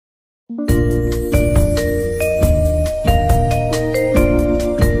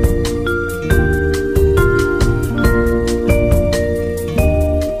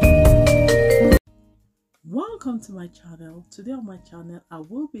Welcome to my channel. Today on my channel I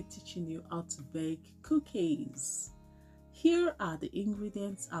will be teaching you how to bake cookies. Here are the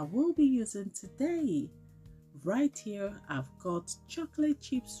ingredients I will be using today. Right here I've got chocolate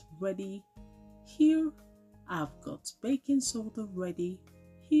chips ready. Here I've got baking soda ready.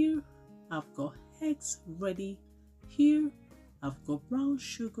 Here I've got eggs ready. Here I've got brown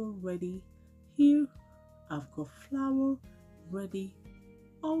sugar ready. Here I've got flour ready.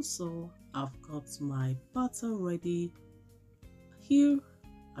 Also, I've got my butter ready. Here,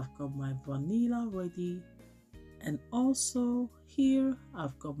 I've got my vanilla ready. And also, here,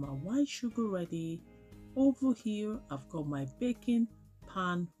 I've got my white sugar ready. Over here, I've got my baking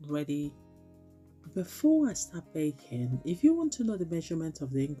pan ready. Before I start baking, if you want to know the measurement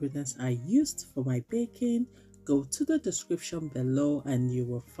of the ingredients I used for my baking, go to the description below and you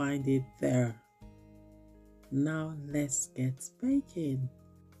will find it there. Now, let's get baking.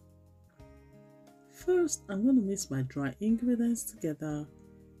 First, I'm going to mix my dry ingredients together.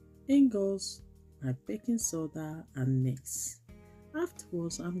 In goes my baking soda and mix.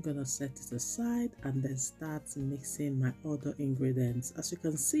 Afterwards, I'm going to set it aside and then start mixing my other ingredients. As you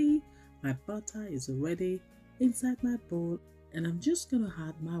can see, my butter is already inside my bowl and I'm just going to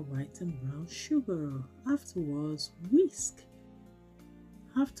add my white and brown sugar. Afterwards, whisk.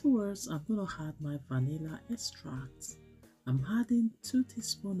 Afterwards, I'm going to add my vanilla extract. I'm adding 2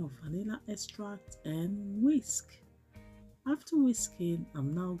 teaspoons of vanilla extract and whisk. After whisking,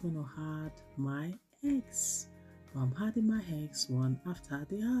 I'm now going to add my eggs. I'm adding my eggs one after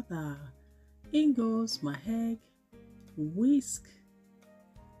the other. In goes my egg, whisk.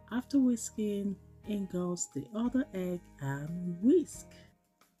 After whisking, in goes the other egg and whisk.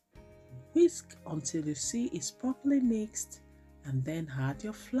 Whisk until you see it's properly mixed and then add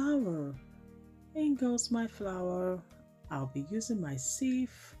your flour. In goes my flour. I'll be using my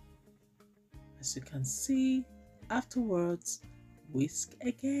sieve. As you can see, afterwards, whisk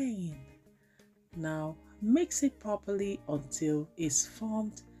again. Now, mix it properly until it's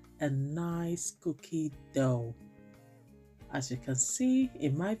formed a nice cookie dough. As you can see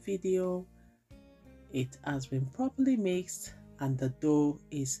in my video, it has been properly mixed and the dough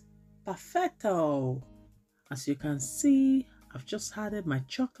is perfecto. As you can see, I've just added my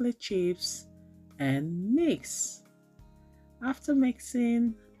chocolate chips and mix. After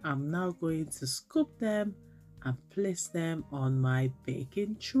mixing, I'm now going to scoop them and place them on my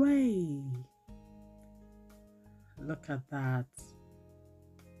baking tray. Look at that.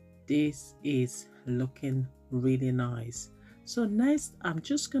 This is looking really nice. So next, I'm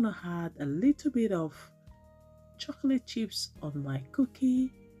just going to add a little bit of chocolate chips on my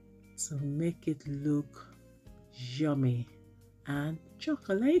cookie to make it look yummy and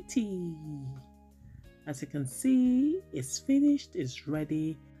chocolatey. As you can see, it's finished, it's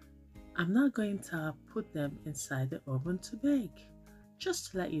ready. I'm now going to put them inside the oven to bake.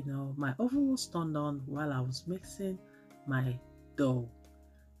 Just to let you know, my oven was turned on while I was mixing my dough.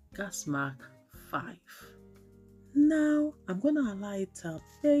 Gas mark 5. Now, I'm going to allow it to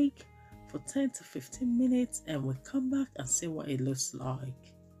bake for 10 to 15 minutes and we'll come back and see what it looks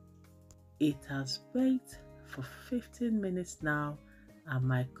like. It has baked for 15 minutes now. And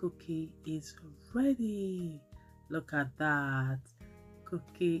my cookie is ready. Look at that.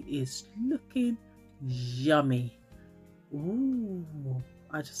 Cookie is looking yummy. Ooh,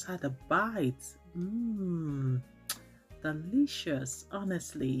 I just had a bite. Delicious.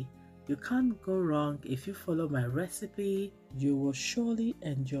 Honestly, you can't go wrong if you follow my recipe. You will surely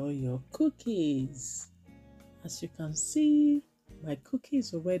enjoy your cookies. As you can see, my cookie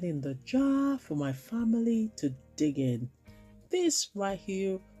is already in the jar for my family to dig in. This right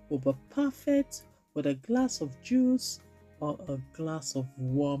here will be perfect with a glass of juice or a glass of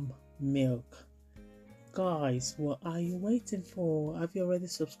warm milk. Guys, what are you waiting for? Have you already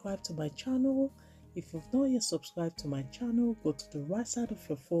subscribed to my channel? If you've not yet subscribed to my channel, go to the right side of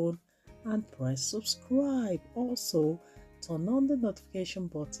your phone and press subscribe. Also, turn on the notification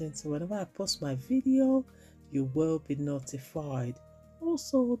button so whenever I post my video, you will be notified.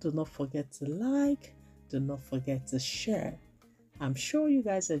 Also, do not forget to like, do not forget to share. I'm sure you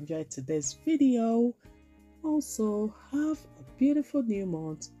guys enjoyed today's video. Also, have a beautiful new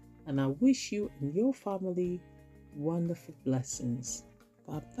month and I wish you and your family wonderful blessings.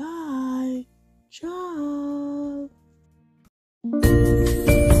 Bye bye. Ciao.